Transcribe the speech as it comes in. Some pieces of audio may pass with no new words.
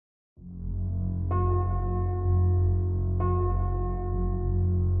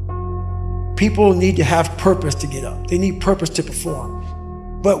People need to have purpose to get up. They need purpose to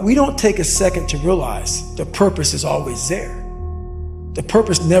perform. But we don't take a second to realize the purpose is always there. The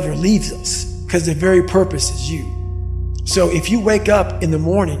purpose never leaves us because the very purpose is you. So if you wake up in the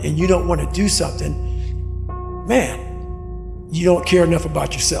morning and you don't want to do something, man, you don't care enough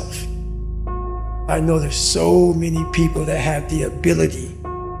about yourself. I know there's so many people that have the ability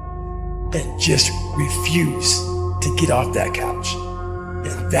and just refuse to get off that couch.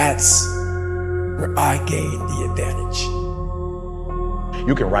 And that's where I gain the advantage.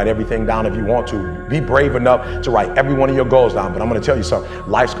 You can write everything down if you want to. Be brave enough to write every one of your goals down. But I'm going to tell you something.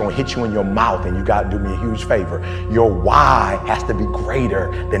 Life's going to hit you in your mouth, and you got to do me a huge favor. Your why has to be greater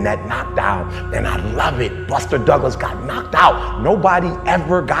than that knockdown. And I love it. Buster Douglas got knocked out. Nobody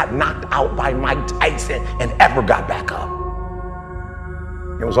ever got knocked out by Mike Tyson and ever got back up.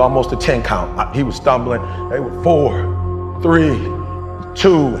 It was almost a 10 count. He was stumbling. They were 4, 3,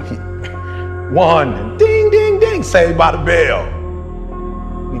 2, 1, and ding, ding, ding, saved by the bell.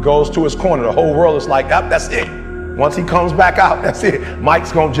 He goes to his corner. The whole world is like, oh, that's it. Once he comes back out, that's it.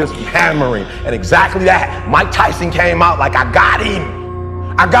 Mike's gonna just hammer him. And exactly that. Mike Tyson came out like, I got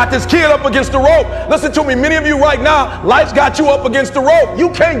him. I got this kid up against the rope. Listen to me, many of you right now, life's got you up against the rope. You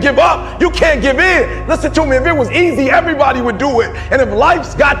can't give up. You can't give in. Listen to me, if it was easy, everybody would do it. And if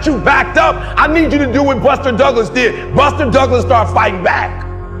life's got you backed up, I need you to do what Buster Douglas did. Buster Douglas started fighting back.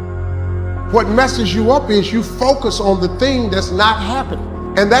 What messes you up is you focus on the thing that's not happening.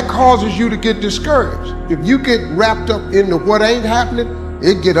 And that causes you to get discouraged. If you get wrapped up into what ain't happening,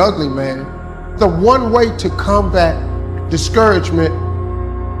 it get ugly, man. The one way to combat discouragement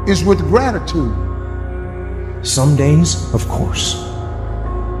is with gratitude. Some days, of course,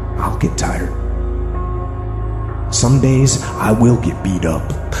 I'll get tired. Some days I will get beat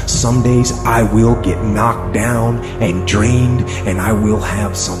up. Some days I will get knocked down and drained, and I will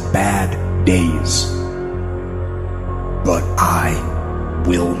have some bad days. But I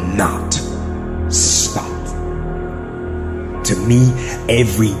will not stop. To me,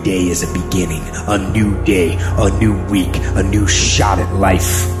 every day is a beginning, a new day, a new week, a new shot at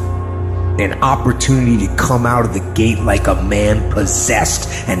life. An opportunity to come out of the gate like a man possessed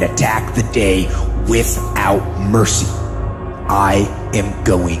and attack the day without mercy. I am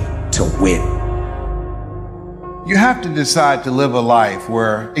going to win. You have to decide to live a life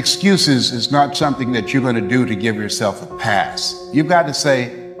where excuses is not something that you're going to do to give yourself a pass. You've got to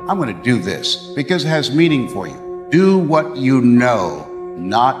say, I'm going to do this because it has meaning for you. Do what you know,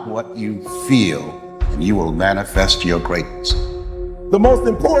 not what you feel, and you will manifest your greatness. The most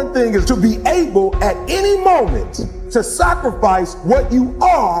important thing is to be able at any moment to sacrifice what you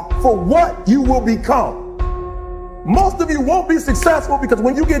are for what you will become. Most of you won't be successful because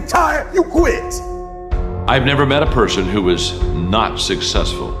when you get tired, you quit. I've never met a person who was not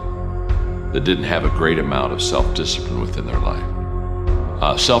successful that didn't have a great amount of self-discipline within their life.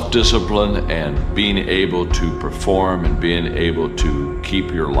 Self-discipline and being able to perform and being able to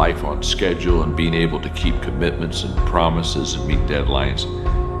keep your life on schedule and being able to keep commitments and promises and meet deadlines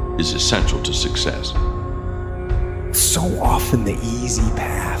is essential to success. So often the easy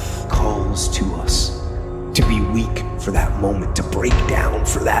path calls to us to be weak for that moment, to break down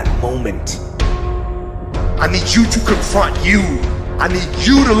for that moment. I need you to confront you. I need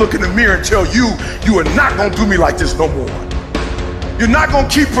you to look in the mirror and tell you, you are not gonna do me like this no more. You're not gonna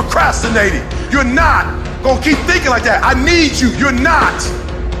keep procrastinating. You're not gonna keep thinking like that. I need you. You're not.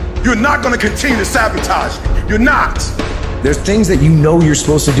 You're not gonna continue to sabotage me. You're not. There's things that you know you're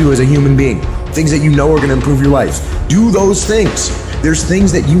supposed to do as a human being, things that you know are gonna improve your life. Do those things. There's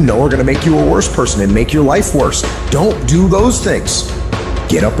things that you know are gonna make you a worse person and make your life worse. Don't do those things.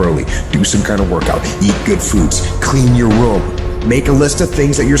 Get up early, do some kind of workout, eat good foods, clean your room, make a list of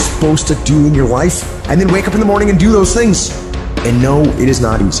things that you're supposed to do in your life, and then wake up in the morning and do those things. And no, it is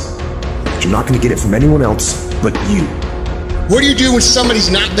not easy. But you're not going to get it from anyone else but you. What do you do when somebody's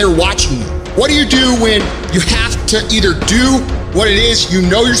not there watching you? What do you do when you have to either do what it is you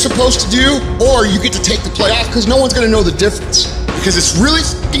know you're supposed to do, or you get to take the play off because no one's going to know the difference? Because it's really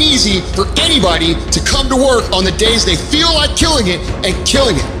easy for anybody to come to work on the days they feel like killing it and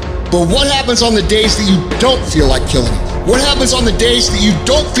killing it. But what happens on the days that you don't feel like killing it? What happens on the days that you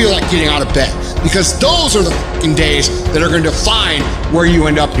don't feel like getting out of bed? Because those are the fucking days that are going to define where you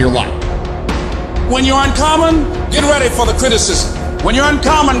end up in your life. When you're uncommon, get ready for the criticism. When you're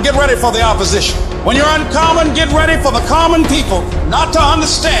uncommon, get ready for the opposition. When you're uncommon, get ready for the common people not to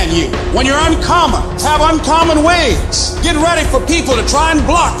understand you. When you're uncommon, have uncommon ways. Get ready for people to try and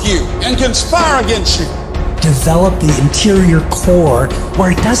block you and conspire against you. develop the interior core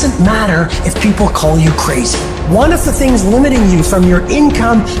where it doesn't matter if people call you crazy. One of the things limiting you from your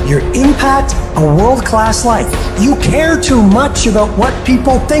income, your impact, a world-class life. You care too much about what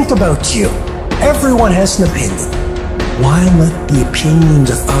people think about you. Everyone has an opinion. Why let the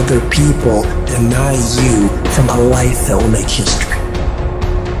opinions of other people deny you from a life that will make history?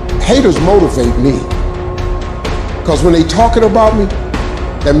 Haters motivate me. Because when they talking about me,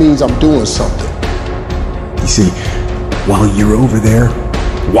 that means I'm doing something. You see, while you're over there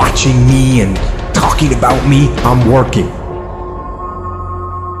watching me and talking about me, I'm working.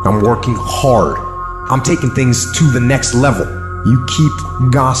 I'm working hard. I'm taking things to the next level. You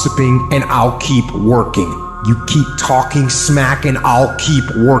keep gossiping and I'll keep working. You keep talking smack and I'll keep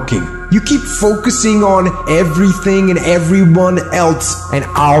working. You keep focusing on everything and everyone else and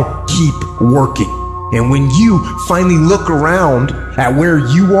I'll keep working. And when you finally look around at where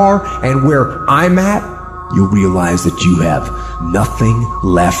you are and where I'm at, you'll realize that you have nothing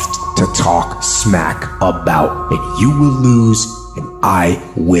left to talk smack about. And you will lose and I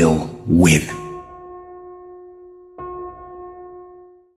will win.